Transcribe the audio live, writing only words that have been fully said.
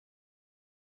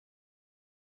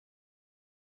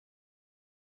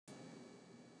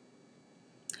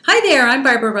Hi there, I'm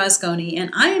Barbara Rozgonyi, and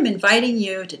I am inviting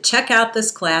you to check out this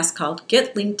class called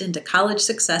Get Linked into College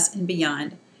Success and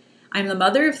Beyond. I'm the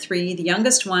mother of three. The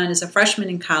youngest one is a freshman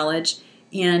in college,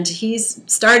 and he's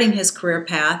starting his career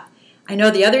path. I know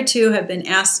the other two have been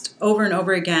asked over and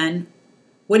over again,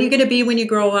 what are you going to be when you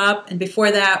grow up? And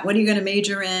before that, what are you going to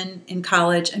major in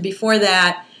college? And before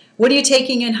that, what are you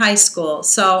taking in high school?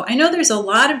 So I know there's a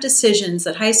lot of decisions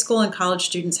that high school and college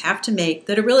students have to make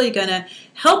that are really going to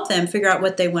help them figure out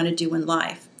what they want to do in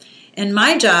life. And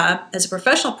my job as a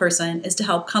professional person is to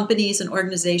help companies and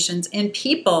organizations and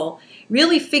people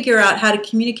really figure out how to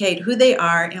communicate who they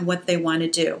are and what they want to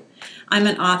do. I'm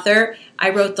an author.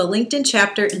 I wrote the LinkedIn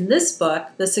chapter in this book,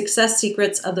 The Success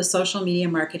Secrets of the Social Media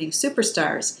Marketing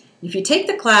Superstars. If you take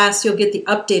the class, you'll get the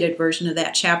updated version of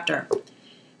that chapter.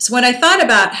 So when I thought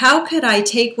about how could I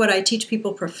take what I teach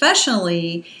people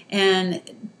professionally and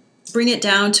bring it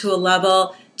down to a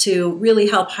level to really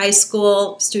help high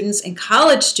school students and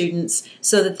college students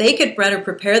so that they could better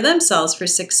prepare themselves for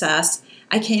success,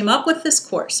 I came up with this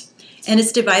course. And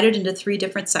it's divided into three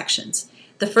different sections.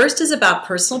 The first is about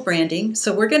personal branding.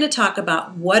 So we're going to talk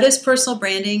about what is personal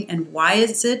branding and why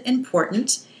is it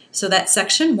important. So that's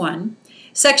section 1.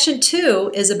 Section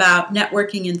 2 is about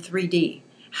networking in 3D.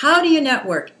 How do you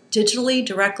network digitally,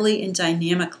 directly, and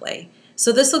dynamically?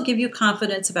 So this will give you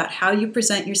confidence about how you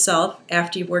present yourself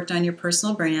after you've worked on your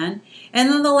personal brand. And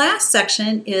then the last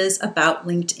section is about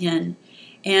LinkedIn.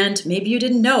 And maybe you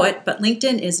didn't know it, but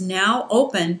LinkedIn is now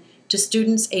open to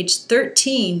students aged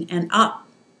 13 and up.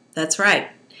 That's right.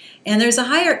 And there's a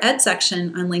higher ed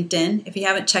section on LinkedIn. If you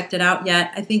haven't checked it out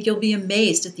yet, I think you'll be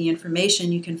amazed at the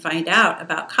information you can find out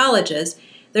about colleges.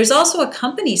 There's also a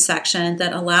company section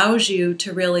that allows you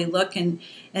to really look and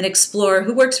explore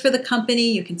who works for the company.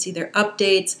 You can see their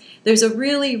updates. There's a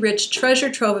really rich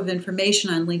treasure trove of information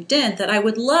on LinkedIn that I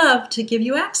would love to give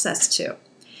you access to.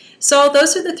 So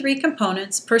those are the three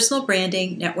components: personal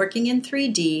branding, networking in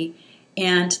 3D,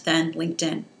 and then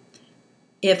LinkedIn.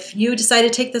 If you decide to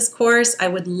take this course, I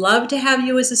would love to have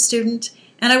you as a student,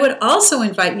 and I would also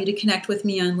invite you to connect with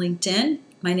me on LinkedIn.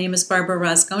 My name is Barbara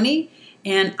Rozgonyi,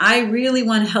 and I really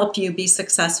want to help you be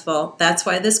successful. That's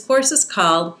why this course is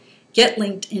called Get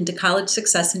Linked into College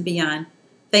Success and Beyond.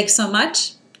 Thanks so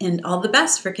much, and all the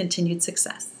best for continued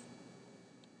success.